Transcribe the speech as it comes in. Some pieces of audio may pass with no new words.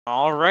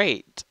All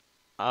right.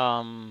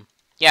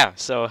 Yeah,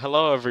 so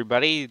hello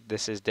everybody.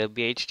 This is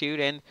dabhdude,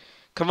 and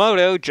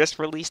Komodo just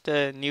released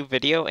a new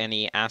video and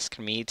he asked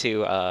me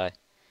to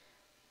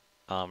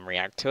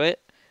react to it.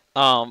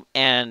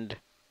 And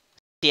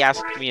he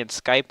asked me in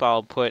Skype.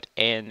 I'll put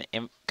in,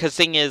 cuz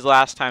thing is,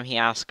 last time he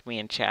asked me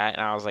in chat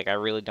and I was like, I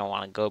really don't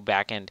want to go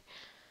back and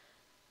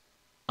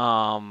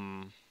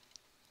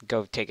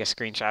go take a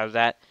screenshot of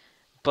that.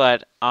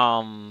 But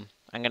I'm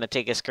going to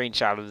take a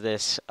screenshot of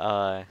this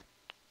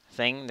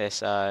thing,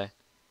 this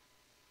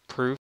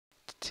proof,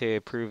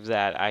 to prove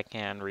that I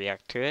can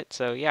react to it.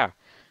 So yeah.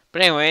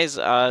 But anyways,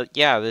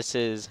 yeah, this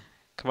is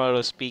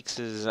Komodo Speaks'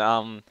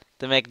 the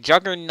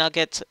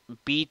McJuggerNuggets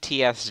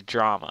BTS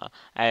drama.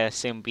 I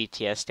assume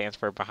BTS stands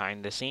for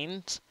behind the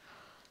scenes.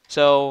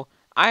 So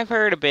I've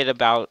heard a bit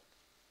about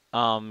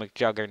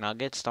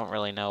McJuggerNuggets. Don't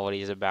really know what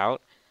he's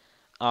about.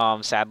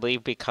 Sadly,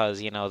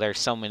 because, you know, there's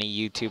so many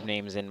YouTube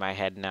names in my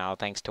head now,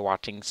 thanks to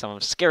watching some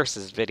of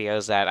Scarce's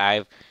videos, that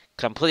I've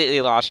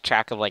completely lost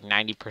track of like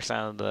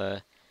 90% of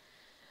the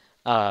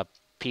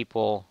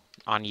people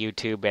on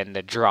YouTube and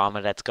the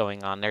drama that's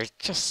going on. There's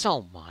just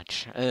so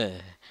much. Ugh.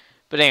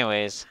 But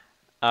anyways,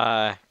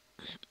 I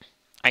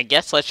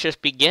guess let's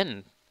just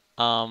begin.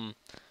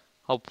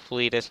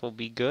 Hopefully this will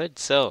be good.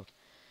 So,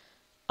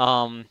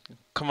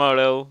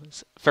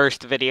 Komodo's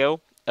first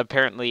video,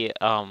 apparently,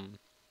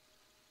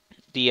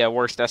 the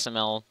worst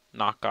SML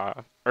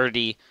knockoff, or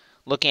the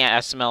looking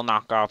at SML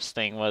knockoffs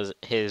thing, was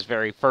his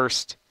very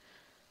first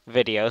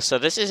video. So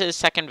this is his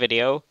second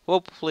video.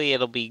 Hopefully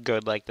it'll be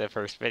good like the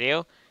first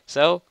video.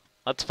 So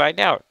let's find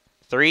out.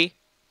 3,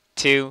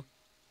 2,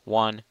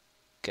 1,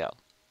 go.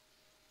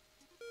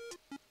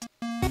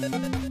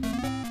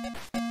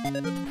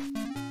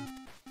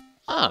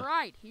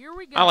 Alright, here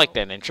we go. I like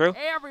that intro.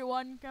 Hey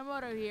everyone,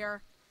 Komodo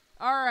here.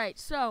 Alright,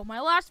 so my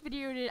last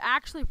video did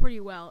actually pretty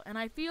well, and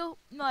I feel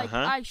like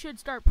I should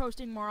start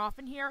posting more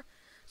often here.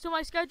 So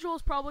my schedule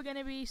is probably going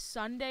to be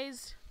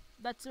Sundays.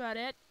 That's about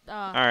it.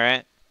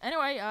 Alright.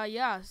 Anyway,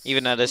 yeah.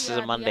 Even though this is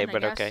a Monday,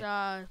 but okay.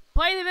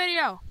 Play the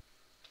video.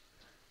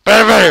 Play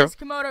the video! It's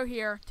Komodo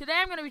here. Today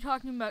I'm going to be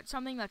talking about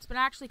something that's been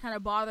actually kind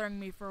of bothering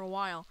me for a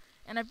while.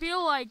 And I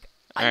feel like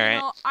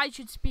I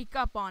should speak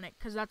up on it,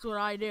 because that's what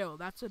I do.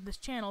 That's what this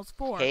channel's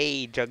for.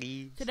 Hey,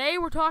 Juggies. Today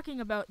we're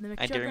talking about the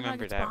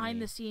McJuggerNuggets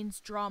behind-the-scenes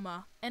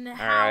drama, and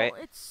how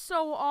it's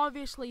so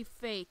obviously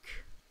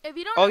fake. If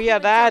you don't know who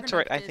that's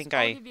right.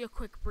 I'll give you a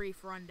quick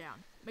brief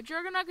rundown.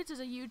 McJuggerNuggets is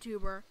a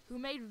YouTuber who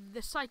made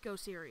the Psycho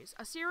series,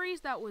 a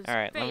series that was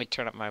Alright, let me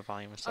turn up my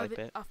volume a slight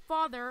bit. A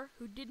father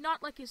who did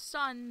not like his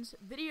son's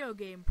video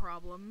game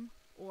problem,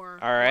 or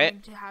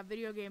wanting to have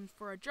video games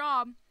for a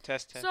job.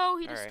 Test. So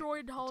he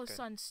destroyed all his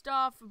son's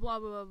stuff, blah,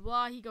 blah, blah,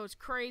 blah. He goes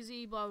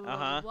crazy, blah, blah,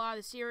 blah, blah.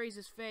 The series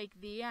is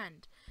fake, the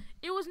end.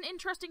 It was an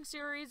interesting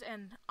series,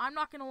 and I'm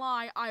not gonna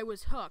lie, I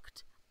was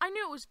hooked. I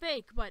knew it was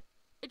fake, but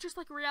it's just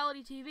like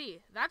reality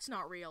TV. That's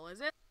not real, is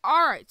it?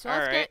 Alright, so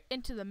let's get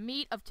into the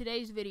meat of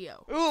today's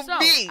video. Ooh, so,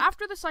 meat!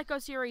 After the Psycho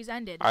series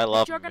ended,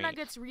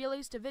 McJuggerNuggets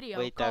released a video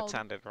called that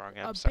sounded wrong.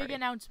 A Big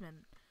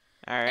Announcement.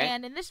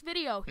 And in this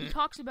video, he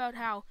talks about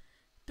how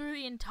through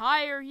the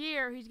entire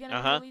year, he's going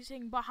to be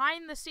releasing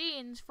behind the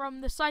scenes from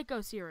the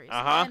Psycho series.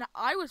 And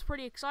I was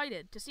pretty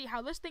excited to see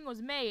how this thing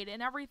was made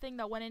and everything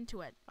that went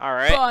into it.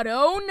 But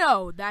oh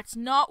no, that's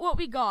not what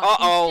we got.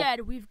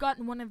 Instead, we've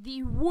gotten one of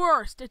the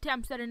worst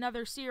attempts at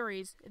another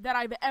series that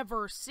I've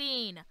ever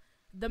seen.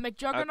 The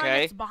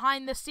McJuggerNuggets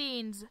behind the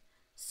scenes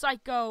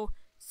Psycho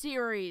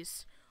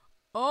series.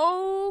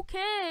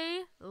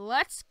 Okay,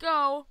 let's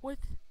go with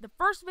the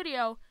first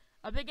video,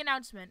 A Big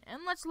Announcement, and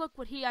let's look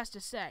what he has to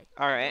say.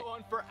 Alright. Go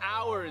on for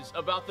hours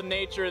about the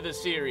nature of the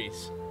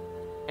series.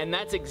 And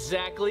that's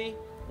exactly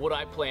what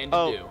I plan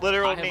to do.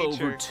 Literal I have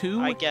nature. over 2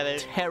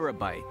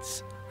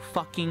 terabytes,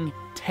 fucking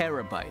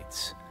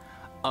terabytes,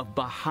 of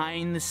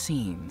behind the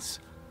scenes,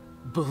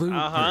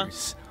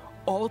 bloopers,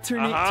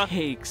 alternate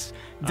takes,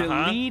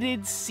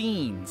 deleted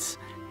scenes,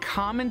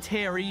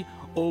 commentary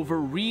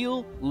over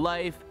real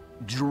life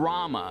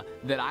drama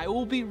that I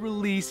will be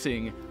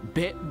releasing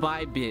bit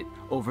by bit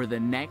over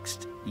the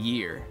next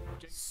year.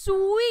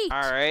 Sweet!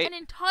 An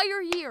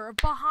entire year of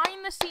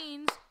behind the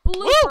scenes,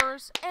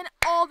 bloopers, and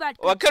all that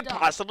good What could stuff.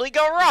 possibly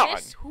go wrong?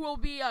 This will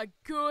be a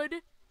good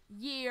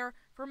year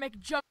for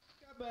McJuggerNuggets.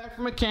 Got back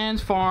from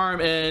McCann's farm,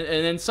 and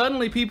then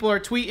suddenly people are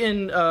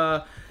tweeting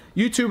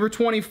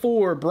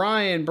YouTuber24,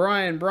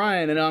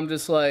 Brian, and I'm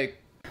just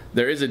like,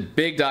 there is a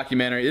big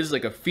documentary. This is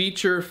like a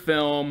feature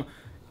film.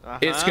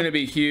 It's gonna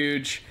be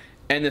huge.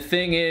 And the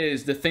thing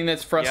is, the thing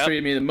that's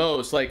frustrated me the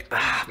most, like,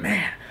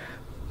 man,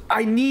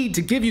 I need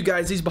to give you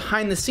guys these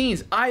behind the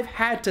scenes. I've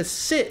had to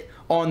sit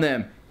on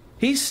them.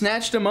 He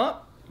snatched them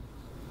up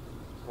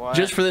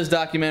just for this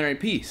documentary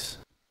piece.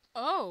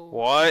 Oh,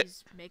 what?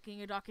 He's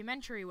making a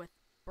documentary with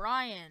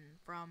Brian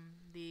from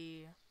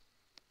the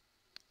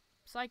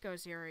Psycho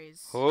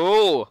series.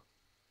 Who?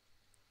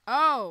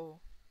 Oh.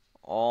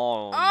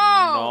 Oh,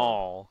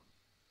 no.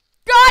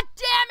 God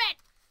damn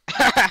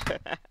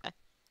it!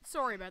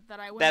 Sorry about that.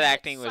 I went that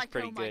acting was Psycho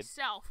pretty good.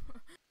 Myself.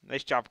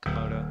 Nice job,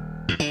 Komodo.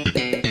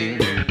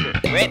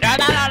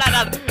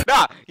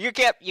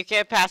 you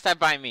can't pass that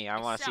by me. I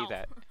want to see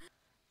that.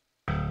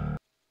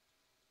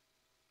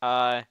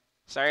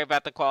 Sorry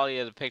about the quality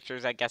of the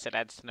pictures. I guess it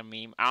adds to the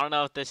meme. I don't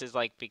know if this is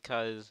like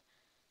because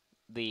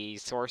the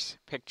source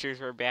pictures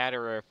were bad,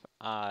 or if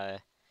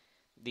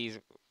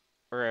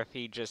if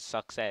he just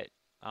sucks at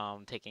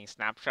taking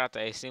snapshots.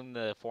 I assume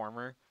the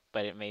former,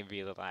 but it may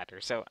be the latter.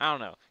 So I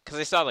don't know, because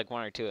I saw like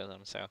 1 or 2 of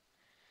them. So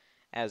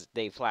as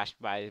they flashed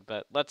by,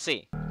 but let's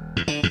see.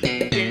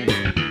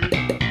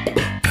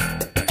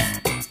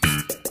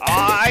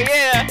 Oh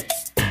yeah!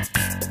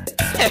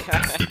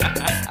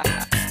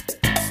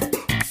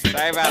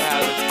 Sorry about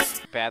how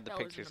bad the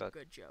pictures look.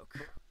 Good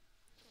joke.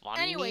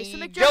 Funny anyway, so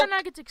joke.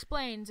 McJuggerNuggets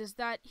explains is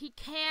that he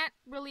can't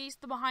release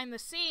the behind the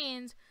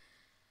scenes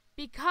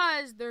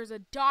because there's a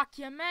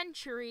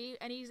documentary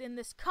and he's in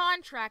this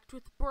contract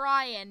with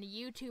Brian,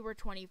 YouTuber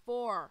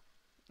 24.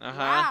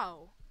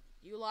 Wow,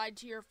 you lied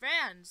to your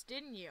fans,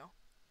 didn't you?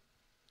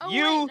 Oh,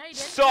 you wait, no, you didn't.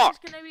 suck.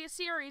 It's gonna be a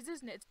series,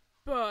 isn't it?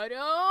 But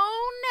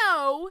oh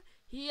no,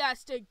 he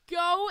has to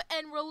go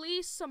and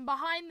release some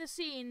behind the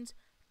scenes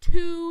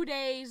 2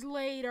 days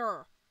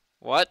later.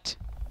 What?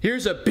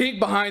 Here's a big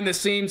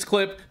behind-the-scenes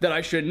clip that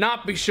I should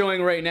not be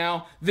showing right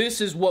now. This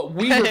is what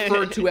we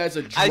refer to as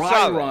a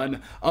dry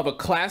run of a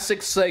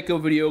classic Psycho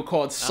video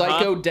called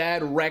Psycho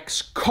Dad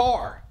Wrecks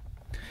Car.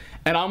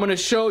 And I'm going to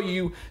show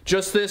you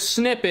just this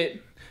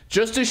snippet,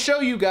 just to show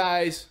you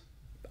guys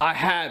I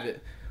have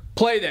it.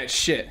 Play that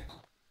shit.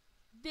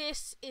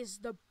 This is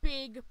the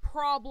big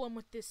problem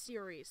with this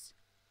series.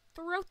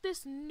 Throughout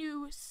this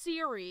new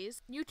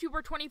series,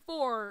 YouTuber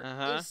 24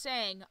 is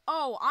saying,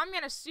 oh, I'm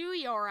gonna sue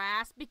your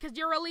ass because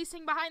you're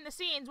releasing behind the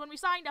scenes when we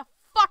signed a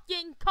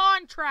fucking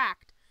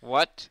contract.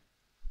 What?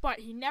 But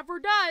he never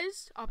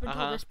does up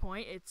until this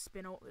point. It's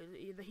been,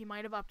 he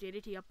might have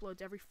updated. He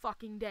uploads every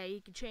fucking day.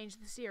 He can change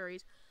the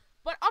series.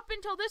 But up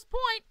until this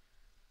point,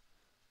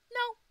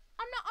 no,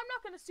 I'm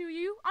not gonna sue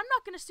you. I'm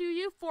not gonna sue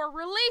you for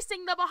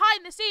releasing the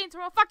behind the scenes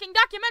from a fucking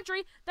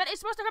documentary that is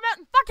supposed to come out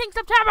in fucking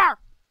September.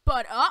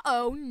 But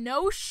uh-oh,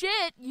 no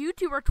shit,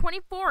 YouTuber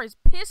 24 is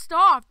pissed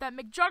off that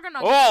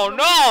McJuggerNuggets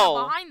released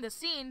behind the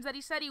scenes that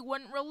he said he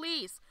wouldn't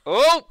release.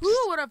 Oops! Who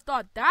would have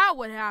thought that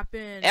would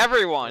happen?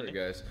 Everyone. Hey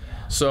guys.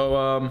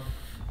 So,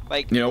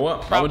 like, you know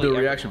what? I'm gonna do a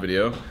reaction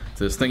video to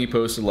this thing he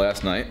posted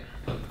last night.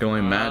 I can only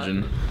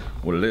imagine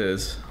what it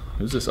is.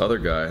 Who's this other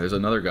guy? There's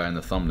another guy in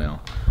the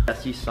thumbnail.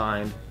 He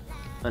signed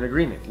an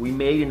agreement. We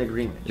made an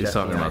agreement. He's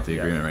talking about the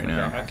agreement right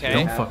now. Okay.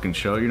 Don't fucking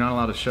show it. You're not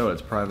allowed to show it.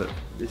 It's private.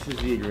 This is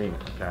the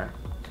agreement, okay?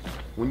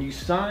 When you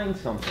sign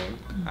something,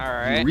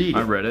 alright, you read it.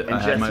 I read it. I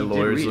had my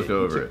lawyers look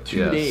over it.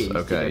 2 days. Yes.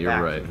 Okay, you're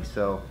right.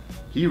 So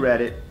he read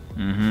it.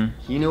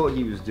 He knew what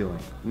he was doing.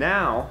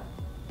 Now,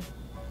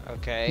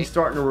 he's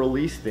starting to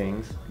release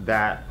things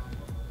that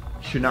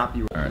should not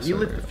be. Right, he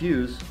lit the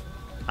fuse.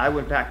 I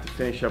went back to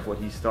finish up what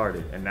he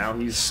started, and now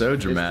he's so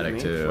dramatic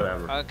too.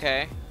 Whatever.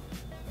 Okay.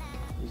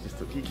 He's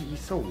just he's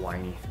so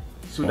whiny.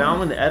 So now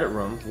I'm in the edit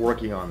room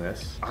working on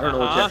this. I don't know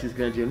what Jesse's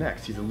gonna do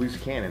next. He's a loose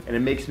cannon, and it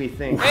makes me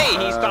think.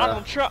 Hey, he's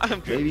Donald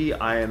Trump. Maybe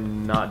I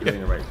am not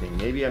doing the right thing.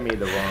 Maybe I made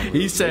the wrong move.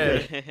 He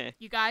said.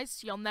 You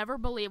guys, you'll never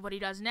believe what he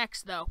does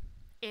next, though.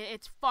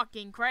 It's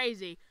fucking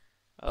crazy.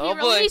 Oh, he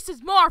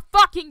releases more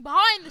fucking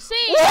behind the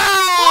scenes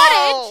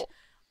footage.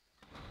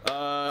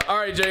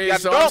 Alright, Jay,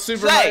 so I'm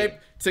super hyped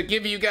to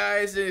give you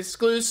guys an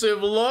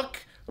exclusive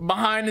look,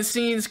 behind the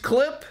scenes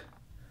clip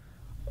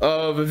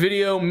of a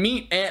video,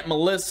 Meet Aunt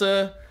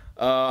Melissa.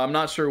 I'm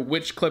not sure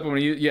which clip I'm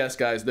going to use. Yes,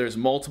 guys, there's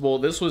multiple.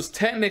 This was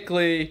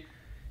technically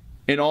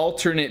an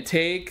alternate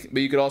take,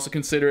 but you could also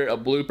consider it a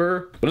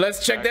blooper. But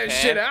let's check that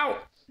shit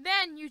out.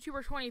 Then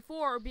YouTuber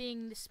 24,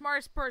 being the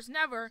smartest person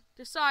ever,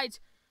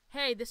 decides,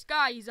 hey, this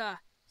guy, he's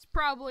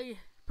probably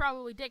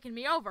dicking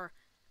me over.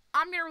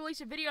 I'm going to release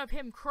a video of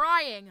him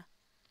crying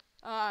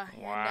and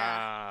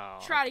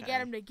try to get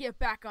him to get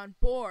back on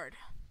board.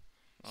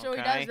 So he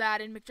does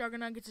that, and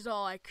McJuggerNuggets is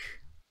all like,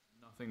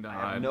 nothing to I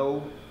hide. have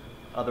no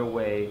other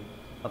way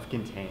of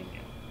containing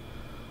it.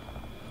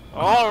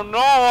 Oh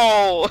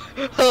no!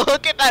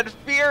 Look at that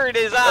fear in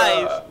his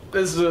eyes.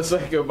 This is a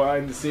Psycho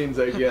behind the scenes,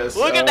 I guess.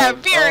 Look at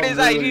that fear in his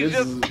eyes. He's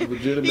this just is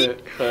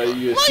legitimate. look at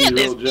this. He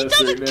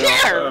doesn't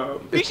care.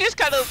 He's just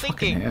kind of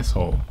thinking.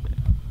 Asshole.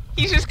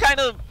 He's just kind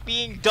of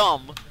being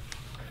dumb.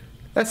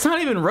 That's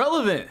not even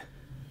relevant.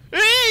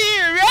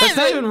 That's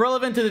not even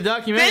relevant to the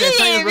documentary. That's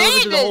not even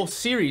relevant to the whole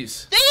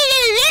series.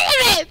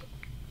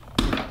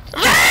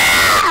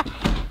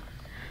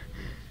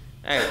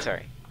 Alright,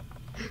 sorry.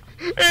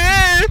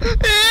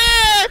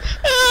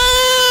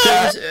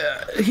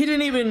 He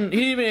didn't even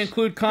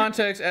include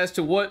context as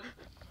to what.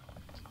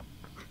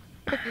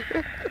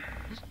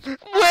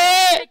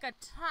 take a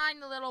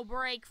tiny little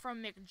break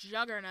from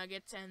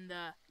McJuggerNuggets and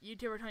the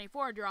YouTuber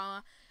 24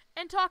 drama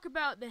and talk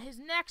about his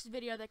next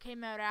video that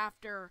came out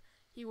after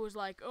he was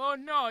like, oh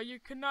no, you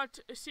cannot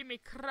see me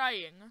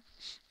crying.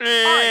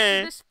 Alright,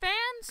 so this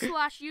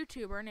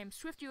fan/YouTuber named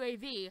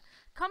SwiftUAV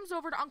comes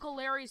over to Uncle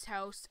Larry's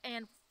house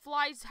and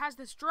has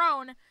this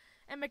drone,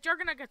 and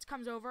McJuggerNuggets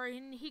comes over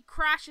and he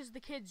crashes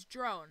the kid's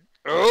drone.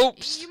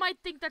 Oops! You might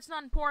think that's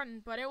not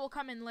important, but it will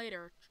come in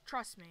later.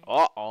 Trust me.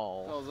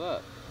 Uh-oh. What the hell is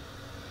that?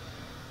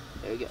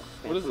 There you go.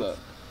 What is that?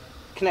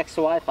 Connects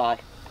to Wi-Fi.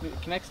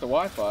 It connects to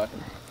Wi-Fi.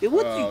 Dude,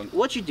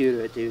 what you do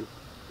to it, dude?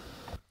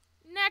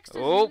 Next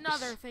is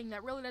another thing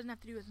that really doesn't have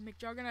to do with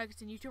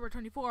McJuggerNuggets and YouTuber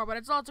 24, but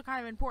it's also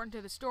kind of important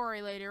to the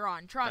story later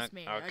on. Trust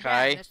me. Okay.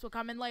 Again, this will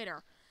come in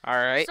later.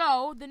 Alright.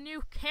 So, the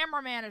new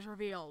cameraman is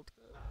revealed.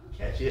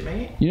 Catch it,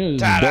 man. You know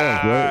this is a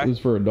dog, right? This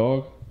is for a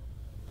dog.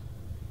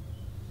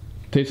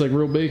 Tastes like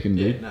real bacon,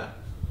 dude. Yeah,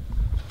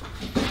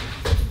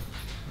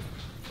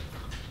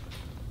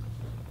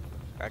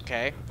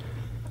 Okay.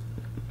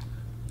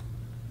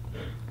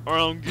 I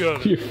don't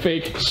get it. You're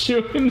fake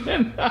chewing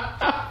it.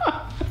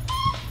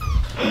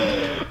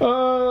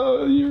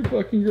 Oh, you're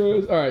fucking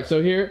gross. Alright,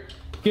 so here,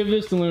 give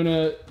this to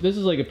Luna. This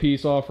is like a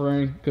peace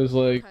offering, because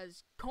like...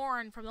 Because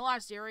Corn from the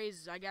last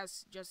series, I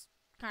guess, just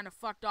kind of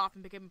fucked off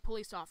and became a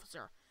police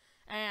officer.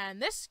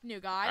 And this new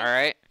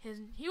guy,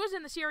 he was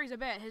in the series a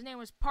bit. His name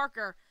was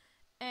Parker,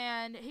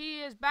 and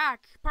he is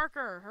back.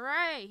 Parker,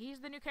 hooray! He's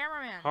the new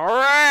cameraman.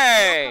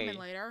 Hooray! He'll come in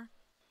later.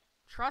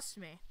 Trust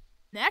me.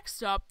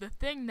 Next up, the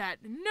thing that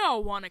no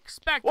one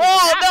expected Whoa,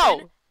 to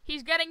happen. no!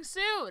 He's getting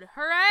sued.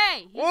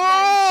 Hooray! He's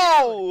Whoa!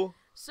 getting sued.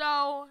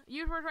 So,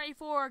 YouTuber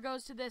 24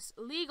 goes to this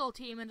legal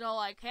team and they're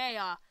like, hey,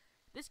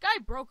 this guy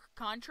broke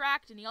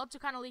contract and he also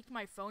kind of leaked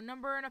my phone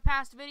number in a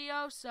past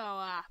video, so,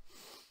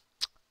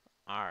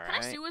 Alright. Can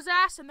I sue his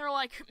ass? And they're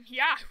like,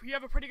 yeah, we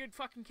have a pretty good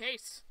fucking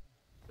case.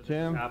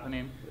 Tim,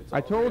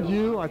 I told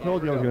you I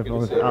was gonna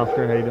film this.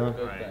 Oscar, how you doing?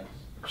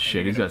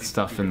 Shit, he's got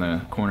stuff in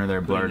the corner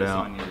there blurred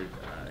out.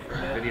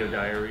 Video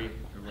diary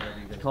or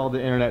whatever. It's called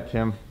the internet,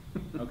 Tim.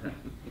 Okay.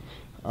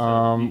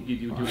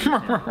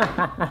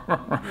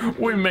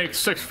 We make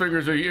 6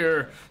 figures a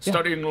year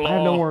studying law. I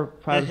have no more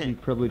privacy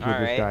privilege with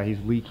this guy. He's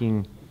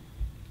leaking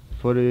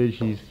footage.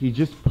 He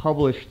just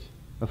published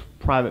a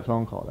private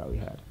phone call that we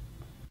had.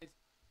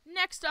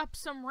 Next up,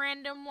 some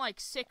random, like,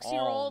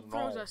 6-year-old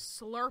throws a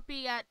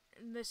Slurpee at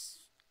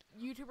this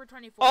YouTuber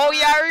 24. Oh,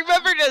 yeah, I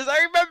remember this.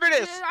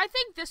 I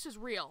think this is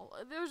real.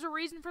 There's a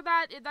reason for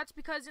that. That's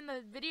because in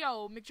the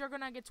video,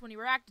 McJuggerNuggets, when he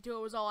reacted to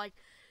it, was all like,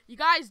 you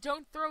guys,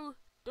 don't throw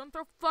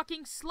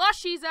fucking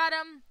slushies at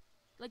him.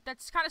 Like,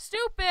 that's kind of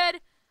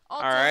stupid.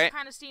 Also, it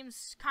kind of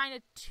seems kind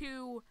of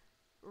too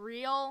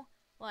real.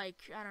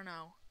 Like, I don't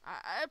know.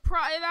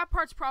 That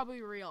part's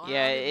probably real.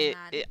 Yeah,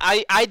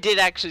 I did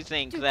actually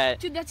think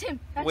that dude, that's him.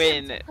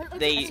 When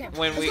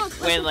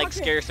like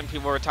Scarce and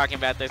people were talking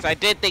about this, I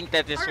did think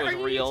that this was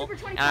real,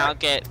 and I don't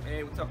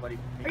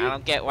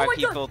get why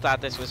people thought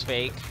this was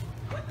fake.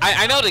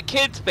 I know the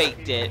kids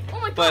faked it,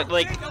 but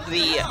like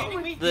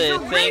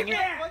the thing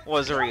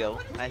was real.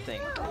 I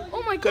think.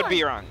 Oh my god. Could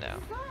be wrong though.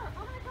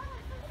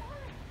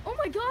 Oh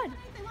my god.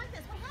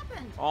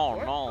 Oh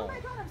no.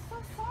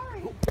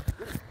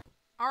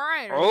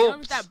 Alright, are you done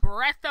with that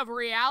breath of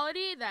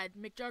reality that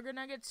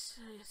McJuggerNuggets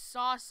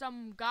saw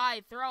some guy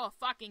throw a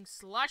fucking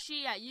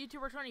slushie at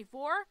YouTuber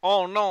 24?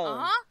 Oh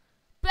no.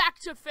 Back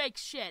to fake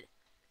shit.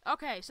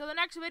 Okay, so the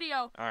next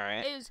video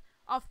is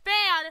a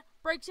fan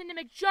breaks into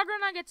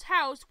McJuggerNuggets'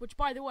 house, which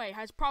by the way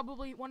has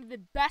probably one of the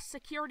best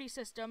security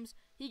systems.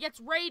 He gets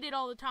raided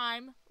all the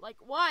time. Like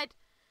what?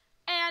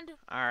 And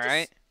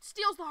just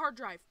steals the hard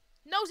drive.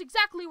 Knows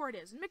exactly where it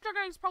is. And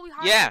McJuggerNuggets probably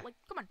hides it. Like,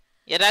 come on.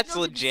 Yeah, that's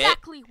knows legit.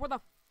 Exactly where the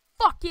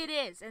fuck it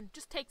is, and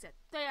just takes it.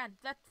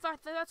 That's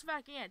fucking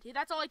it.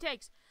 That's all he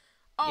takes.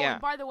 Oh, and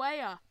by the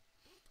way,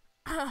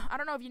 I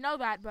don't know if you know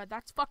that, but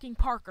that's fucking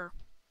Parker.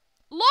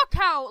 Look,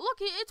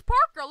 it's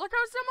Parker. Look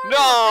how similar.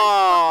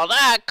 No,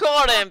 that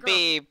couldn't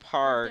be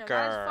Parker.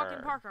 Yeah, that is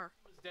fucking Parker.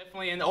 It's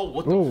definitely in. Oh,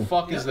 what the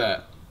fuck is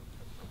that?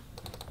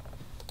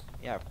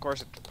 Yeah, of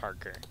course it's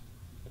Parker.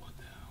 What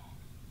the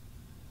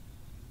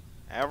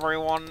hell?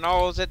 Everyone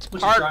knows it's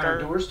Parker.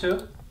 Doors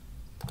too?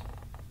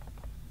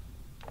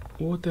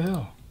 What the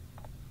hell?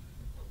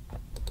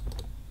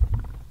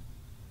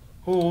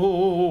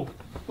 Oh.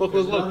 Look.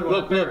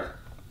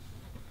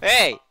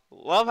 Hey,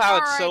 love how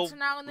it's so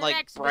now in the like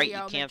next bright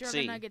video, you can't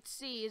see. McJuggerNuggets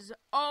sees,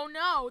 oh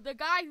no, the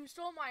guy who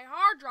stole my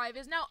hard drive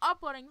is now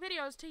uploading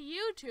videos to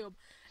YouTube.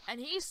 And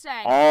he's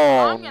saying,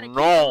 I'm gonna keep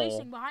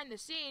releasing behind the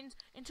scenes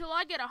until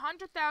I get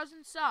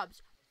 100,000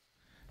 subs.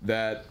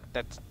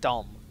 That's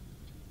dumb.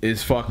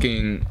 Is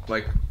fucking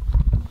like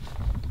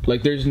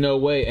there's no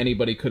way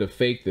anybody could have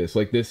faked this.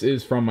 Like this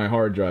is from my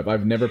hard drive.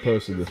 I've never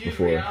posted this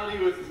before.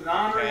 Reality with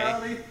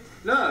non-reality?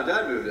 No,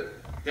 Dad moved it.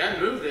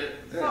 Dad moved it?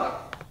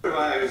 Fuck.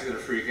 I was gonna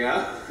freak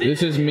out.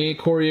 This is me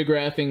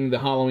choreographing the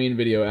Halloween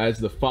video as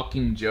the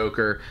fucking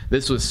Joker.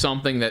 This was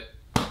something that...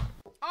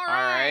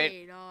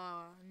 Alright,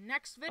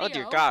 next video, oh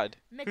dear God.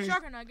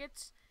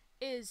 McJuggerNuggets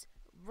is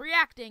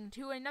reacting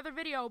to another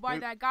video by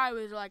that guy who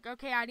was like,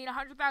 okay, I need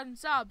 100,000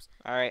 subs.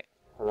 Alright.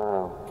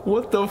 Hello.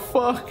 What the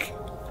fuck?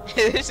 I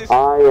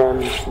am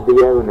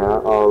the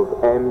owner of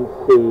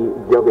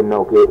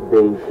McJuggerNuggets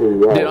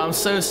BTS. Dude, I'm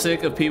so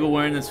sick of people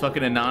wearing this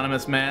fucking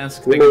anonymous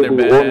mask thinking they're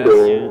badass.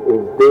 Wondering,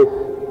 is this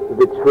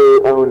the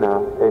true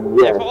owner, and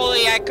yes, if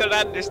only I could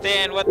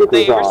understand what it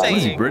they is were I. saying.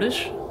 Is he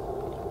British?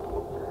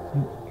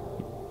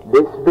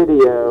 This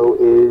video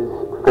is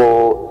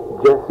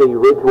for Jesse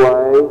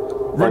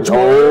Ridgway and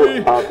all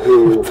of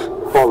his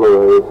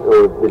followers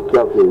of the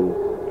jockeys.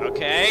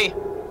 Okay.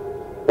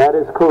 That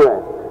is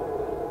correct.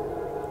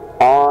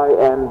 I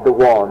am the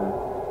one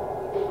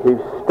who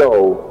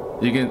stole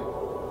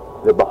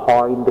the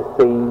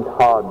behind-the-scenes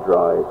hard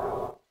drive.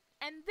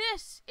 And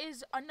this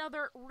is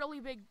another really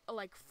big,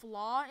 like,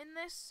 flaw in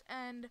this,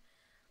 and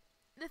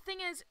the thing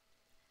is,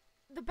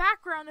 the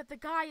background that the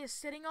guy is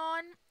sitting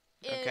on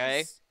is...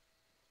 Okay.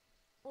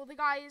 Well, the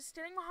guy is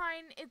standing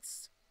behind,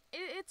 it's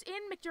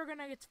in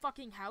McJuggerNuggets'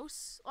 fucking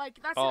house. Like,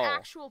 that's Oh. an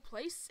actual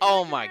place.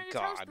 Oh my McJuggerNuggets'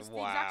 God, house. That's the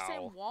exact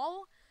same wow.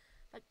 wall.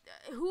 Like,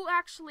 who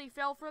actually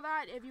fell for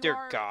that? If you Dear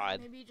are, God.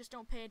 maybe you just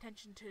don't pay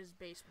attention to his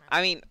basement.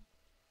 I mean,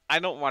 I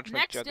don't watch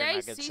Next day,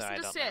 McJuggerNuggets, cease so I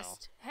and don't know.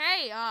 desist.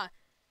 Hey,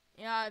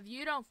 if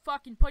you don't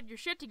fucking put your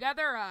shit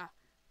together,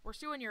 we're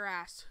suing your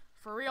ass.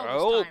 For real this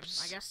time.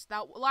 Oops. I guess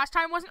that last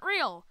time wasn't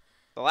real.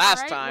 The last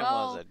Alright, time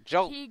well, was a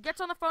joke. He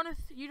gets on the phone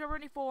with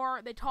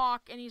YouTuber24, they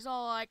talk, and he's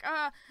all like,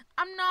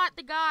 I'm not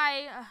the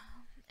guy.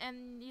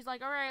 And he's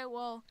like, alright,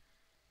 well,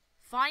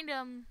 find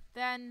him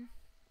then.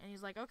 And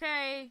he's like,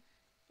 okay.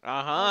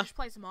 I'll just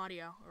play some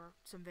audio or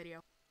some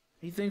video.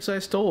 He thinks I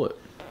stole it.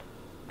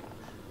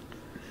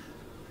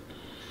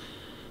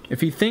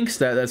 If he thinks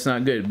that, that's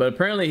not good. But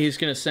apparently he's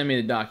going to send me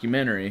the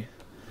documentary.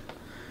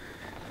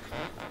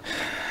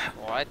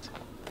 What?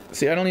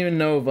 See, I don't even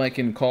know if I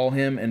can call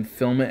him and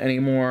film it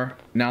anymore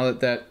now that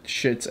that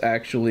shit's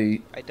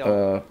actually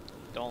don't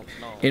know.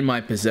 In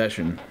my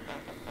possession.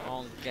 I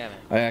don't get it.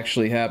 I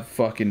actually have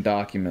fucking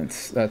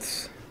documents.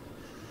 That's...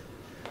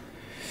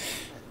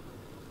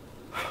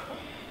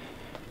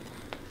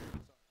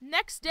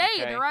 Next day,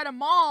 they're at a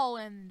mall,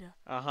 and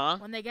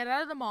when they get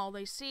out of the mall,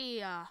 they see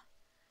a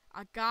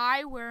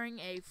guy wearing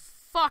a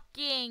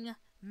fucking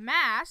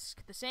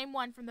mask, the same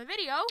one from the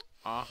video.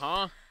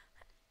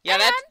 Yeah,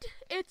 and that's...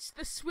 it's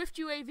the Swift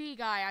UAV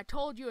guy. I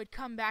told you it'd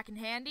come back in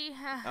handy.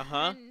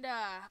 And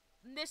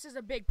this is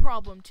a big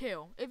problem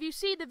too. If you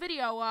see the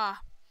video,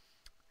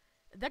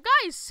 the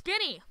guy is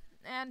skinny,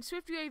 and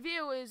Swift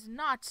UAV is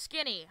not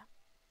skinny.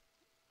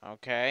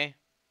 Okay.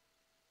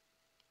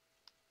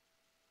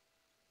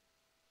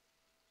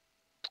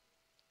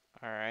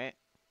 Alright.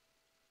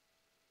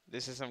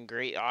 This is some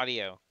great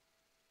audio.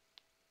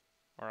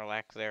 Or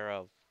lack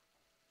thereof.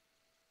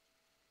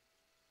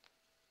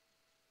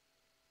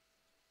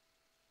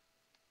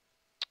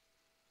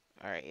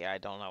 Alright, yeah, I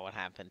don't know what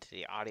happened to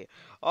the audio.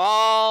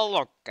 Oh,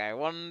 look, I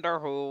wonder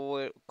who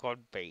it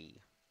could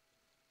be.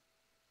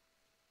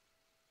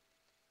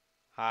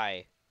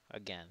 Hi,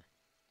 again.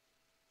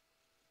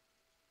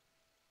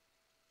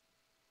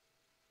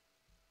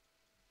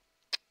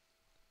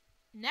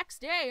 Next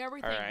day,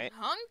 everything's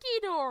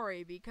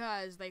hunky-dory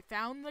because they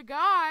found the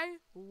guy.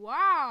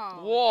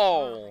 Wow. Whoa.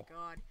 Oh, my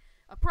God.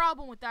 A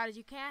problem with that is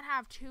you can't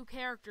have two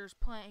characters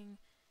playing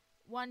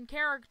one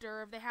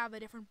character if they have a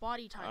different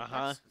body type.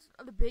 That's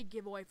the big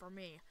giveaway for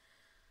me.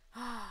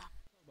 Talk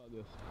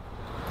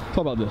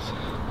about this.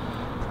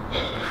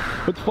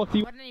 What the fuck do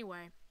you... But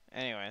anyway.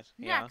 Anyways,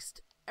 yeah.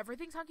 Next,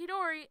 everything's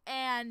hunky-dory,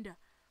 and,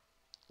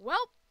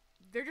 well,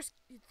 they're just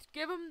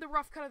give him the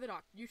rough cut of the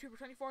doc.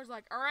 YouTuber24 is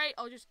like, alright,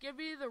 I'll just give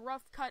you the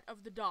rough cut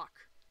of the doc.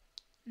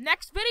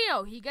 Next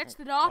video, he gets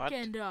the doc,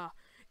 and,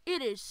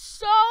 it is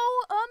so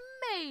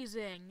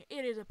amazing.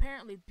 It is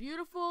apparently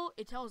beautiful.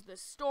 It tells the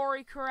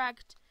story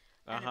correct.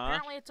 And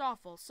apparently it's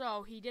awful.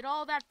 So he did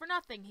all that for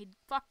nothing. He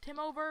fucked him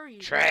over. He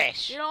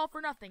did all for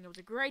nothing. It was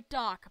a great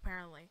doc,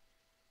 apparently.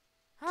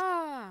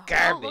 Garbage.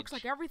 Well, looks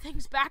like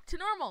everything's back to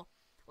normal.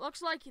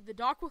 Looks like the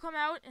doc will come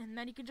out, and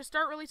then he can just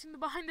start releasing the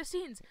behind the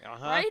scenes.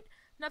 Right?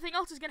 Nothing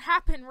else is gonna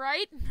happen,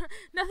 right?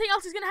 Nothing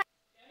else is gonna happen.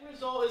 The end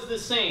result is the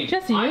same.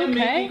 Jesse, I am okay?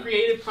 making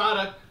creative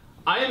product.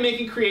 I am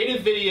making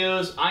creative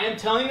videos. I am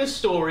telling a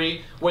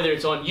story, whether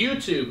it's on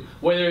YouTube,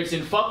 whether it's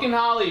in fucking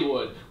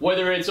Hollywood,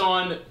 whether it's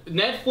on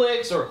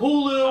Netflix or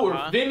Hulu or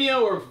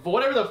Vimeo or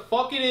whatever the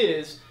fuck it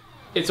is.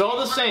 It's all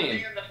the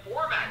same. The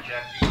format,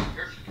 Jesse.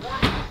 There's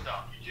format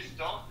stuff. You just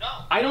don't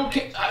know. I don't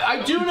care.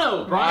 I do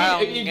know,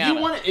 Brian.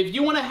 If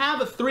you want to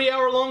have a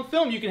 3-hour-long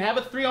film, you can have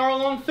a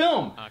 3-hour-long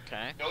film.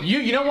 Okay.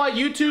 You know why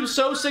YouTube's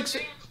so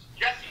successful?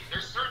 Jesse,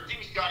 there's certain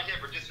things you gotta get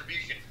for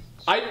distribution.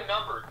 I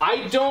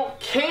don't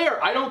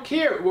care. I don't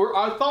care.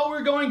 I thought we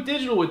were going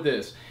digital with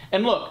this.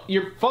 And look,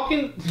 you're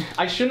fucking...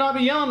 I should not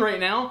be yelling right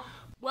now.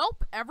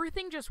 Welp,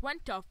 everything just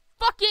went to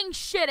fucking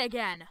shit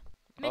again.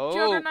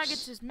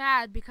 McJuggerNuggets is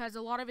mad because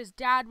a lot of his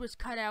dad was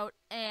cut out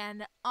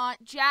and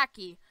Aunt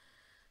Jackie.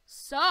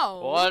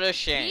 So, what a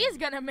shame. He's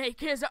gonna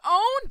make his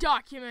own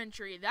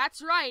documentary.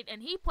 That's right,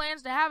 and he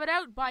plans to have it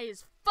out by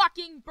his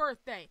fucking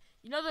birthday.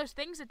 You know those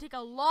things that take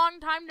a long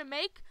time to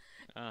make?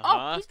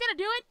 Oh, he's gonna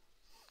do it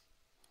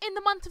in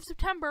the month of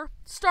September,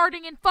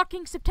 starting in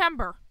fucking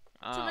September.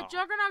 So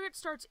McJuggerNuggets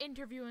starts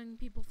interviewing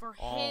people for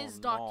his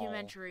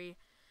documentary.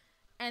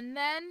 And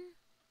then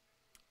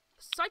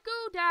Psycho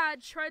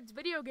Dad Shreds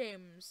Video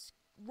Games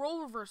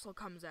Role Reversal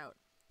comes out.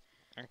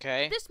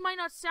 Okay. This might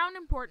not sound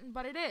important,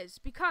 but it is,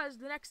 because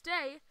the next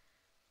day,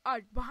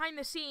 behind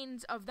the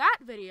scenes of that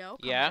video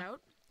comes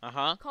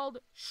out, called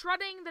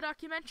Shredding the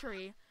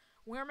Documentary,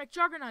 where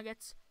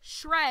McJuggerNuggets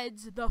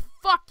shreds the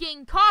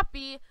fucking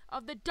copy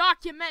of the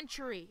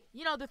documentary.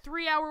 You know, the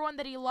 3-hour one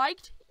that he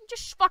liked?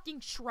 Just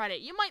fucking shred it.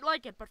 You might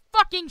like it, but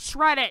fucking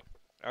shred it.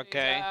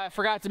 Okay. I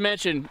forgot to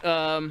mention, just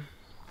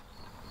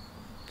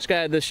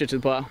gotta add this shit to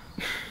the pile.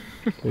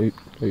 Are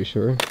you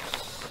sure?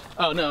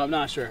 Oh, no, I'm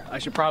not sure. I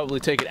should probably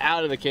take it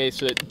out of the case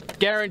so it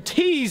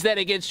guarantees that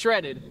it gets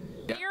shredded.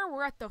 Here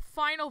we're at the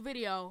final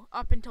video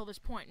up until this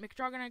point.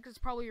 McJuggerNuggets has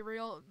probably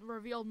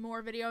revealed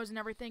more videos and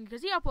everything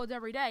because he uploads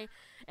every day,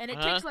 and it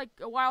takes like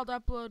a while to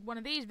upload one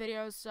of these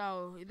videos,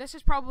 so this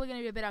is probably going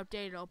to be a bit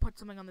outdated. I'll put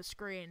something on the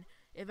screen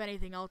if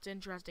anything else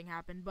interesting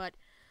happened, but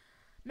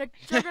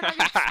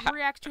McJuggerNuggets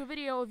reacts to a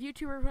video of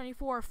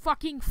YouTuber24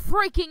 fucking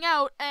freaking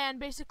out and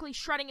basically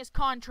shredding his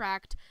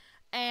contract,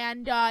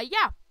 and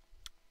yeah,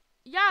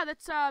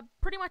 that's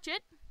pretty much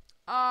it.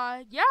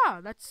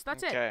 Yeah, that's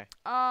it.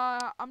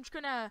 I'm just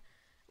gonna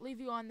leave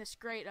you on this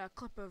great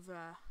clip of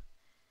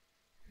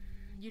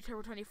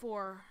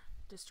YouTuber24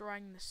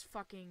 destroying this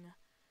fucking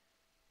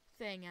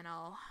thing, and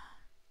I'll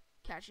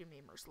catch you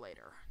memers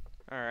later.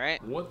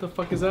 Alright. What the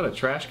fuck is that, a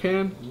trash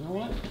can? You know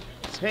what?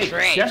 Hey,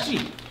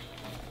 Jesse!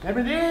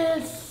 Remember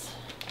this?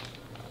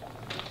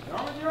 You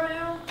on with you right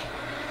now?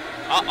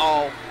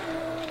 Uh-oh.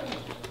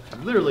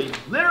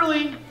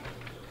 Literally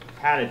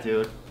had it,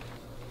 dude.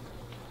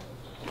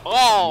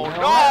 Oh, you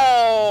know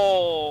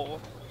no!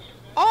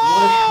 What? You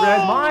want to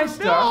shred my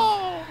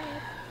stuff?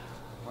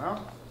 Well,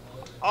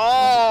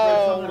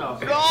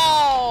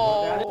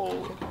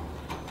 no!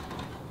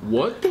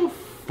 What the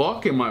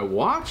fuck am I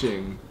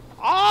watching?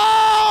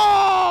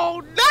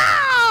 Oh,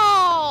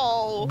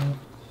 no!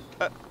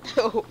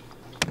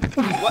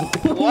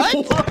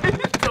 What?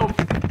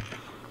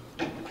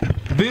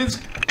 This...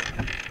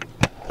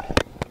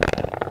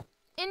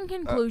 In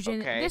conclusion,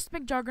 this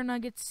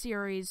McJuggerNuggets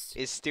series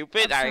is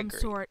stupid. of some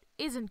sort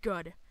isn't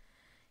good.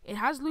 It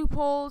has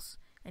loopholes,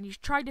 and he's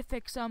tried to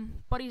fix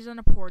them, but he's done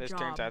a poor job. This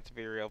turns out to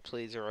be real.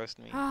 Please roast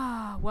me.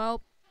 Ah,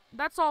 well,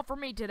 that's all for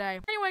me today.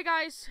 Anyway,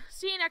 guys,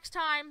 see you next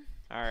time.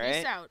 All right.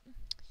 Peace out.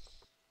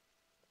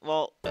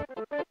 Well,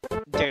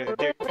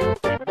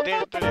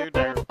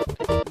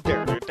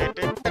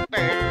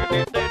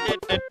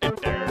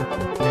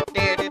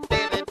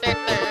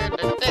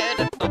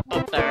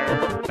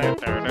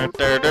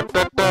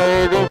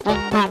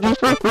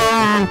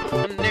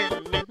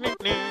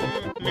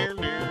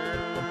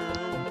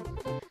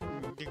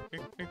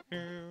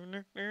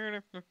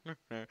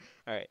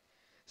 alright.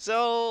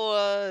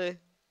 So,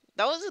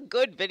 that was a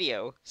good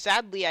video.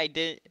 Sadly, I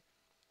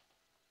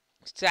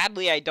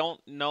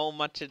don't know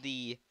much of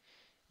the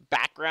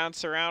background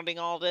surrounding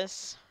all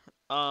this.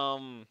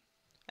 I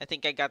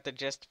think I got the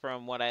gist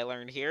from what I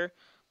learned here,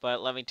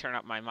 but let me turn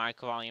up my mic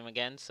volume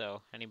again,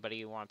 so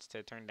anybody who wants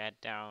to turn that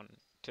down,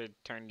 to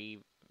turn the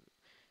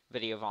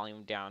video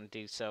volume down,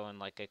 do so in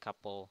like a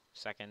couple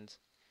seconds.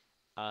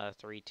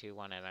 3, 2,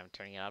 1, and I'm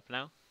turning it up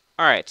now.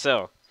 Alright,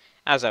 so,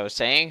 as I was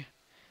saying,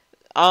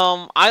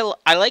 I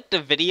liked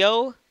the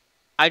video.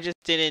 I just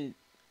didn't,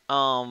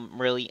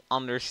 really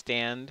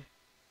understand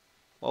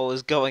what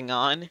was going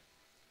on.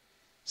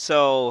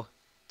 So,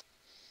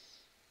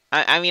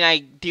 I mean, I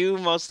do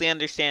mostly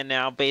understand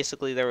now.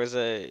 Basically, there was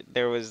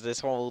this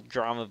whole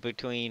drama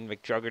between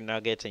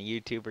McJuggerNuggets and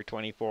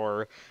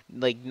YouTuber24.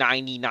 Like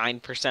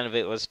 99% of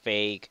it was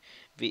fake,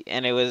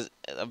 and it was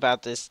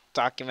about this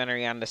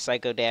documentary on the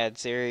Psycho Dad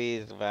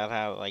series about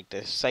how like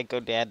the Psycho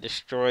Dad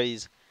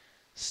destroys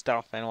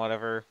stuff and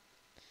whatever.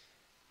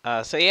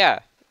 So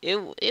yeah, it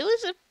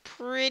was a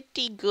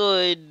pretty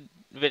good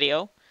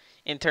video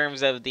in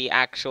terms of the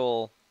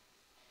actual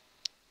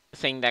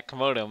thing that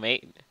Komodo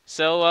made.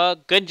 So,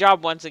 good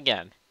job once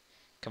again,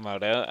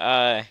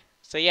 Komodo.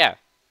 So yeah.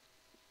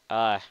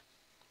 I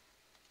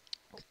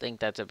think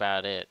that's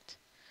about it.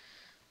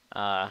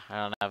 I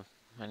don't have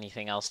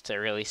anything else to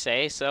really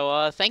say,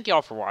 so, thank you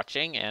all for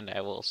watching, and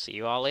I will see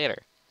you all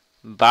later.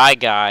 Bye,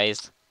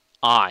 guys.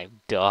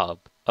 I'm Dub.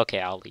 Okay,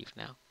 I'll leave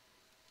now.